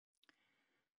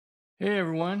Hey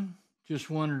everyone, just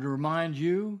wanted to remind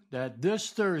you that this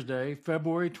Thursday,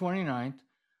 February 29th,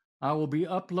 I will be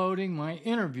uploading my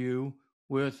interview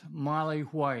with Molly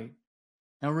White.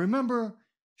 Now remember,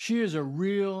 she is a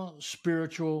real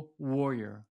spiritual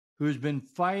warrior who's been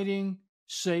fighting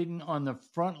Satan on the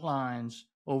front lines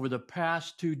over the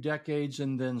past 2 decades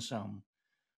and then some.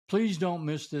 Please don't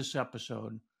miss this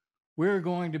episode. We're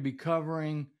going to be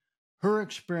covering her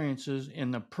experiences in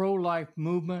the pro-life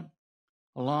movement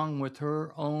along with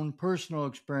her own personal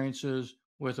experiences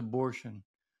with abortion.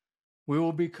 We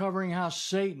will be covering how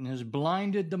Satan has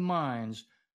blinded the minds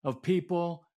of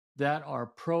people that are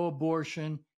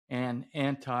pro-abortion and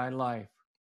anti-life.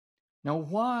 Now,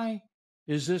 why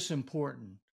is this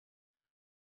important?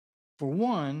 For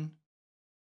one,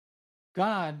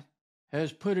 God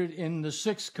has put it in the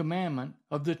sixth commandment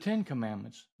of the 10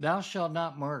 commandments, thou shalt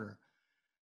not murder.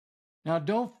 Now,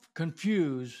 don't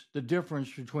confuse the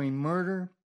difference between murder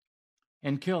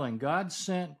and killing. God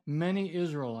sent many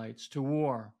Israelites to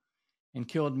war and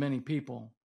killed many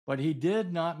people, but he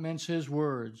did not mince his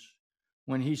words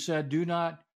when he said, do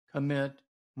not commit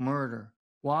murder.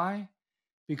 Why?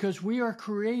 Because we are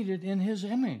created in his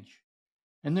image,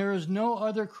 and there is no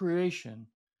other creation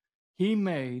he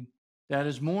made that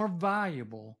is more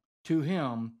valuable to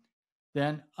him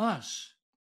than us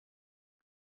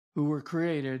who were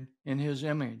created in his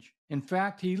image. In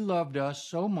fact, he loved us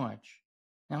so much.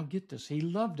 Now get this, he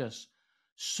loved us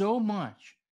so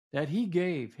much that he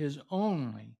gave his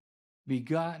only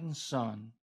begotten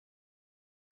Son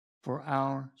for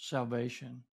our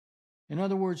salvation. In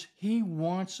other words, he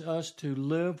wants us to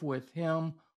live with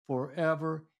him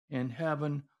forever in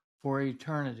heaven for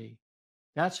eternity.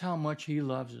 That's how much he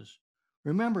loves us.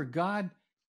 Remember, God,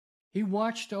 he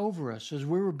watched over us as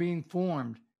we were being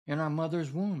formed in our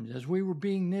mother's womb, as we were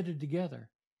being knitted together.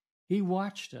 He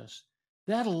watched us.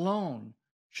 That alone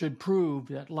should prove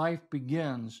that life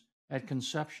begins at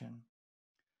conception.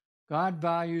 God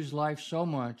values life so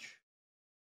much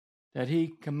that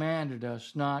he commanded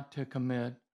us not to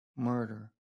commit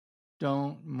murder.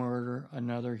 Don't murder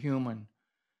another human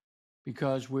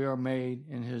because we are made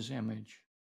in his image.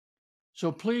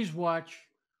 So please watch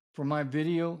for my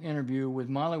video interview with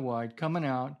Molly White coming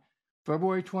out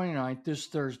February 29th, this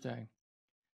Thursday.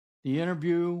 The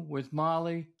interview with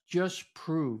Molly just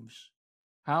proves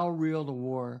how real the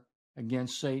war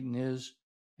against Satan is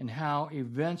and how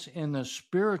events in the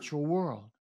spiritual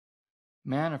world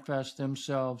manifest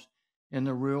themselves in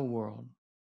the real world.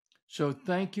 So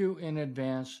thank you in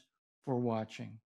advance for watching.